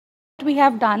we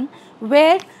have done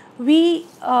where we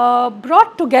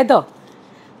brought together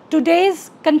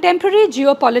today's contemporary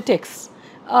geopolitics,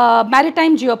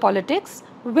 maritime geopolitics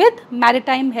with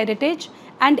maritime heritage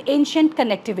and ancient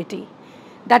connectivity.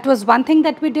 That was one thing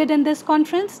that we did in this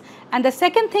conference. And the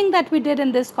second thing that we did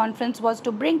in this conference was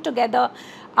to bring together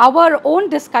our own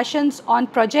discussions on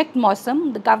Project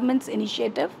Mausam, the government's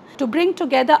initiative, to bring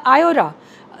together IORA,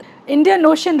 Indian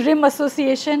Ocean Rim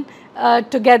Association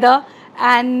together,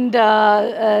 and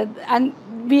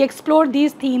we explored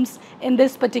these themes in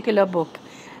this particular book.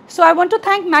 So I want to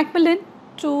thank Macmillan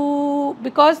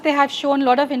because they have shown a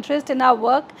lot of interest in our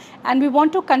work, and we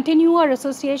want to continue our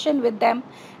association with them,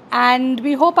 and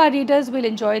we hope our readers will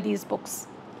enjoy these books.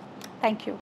 Thank you.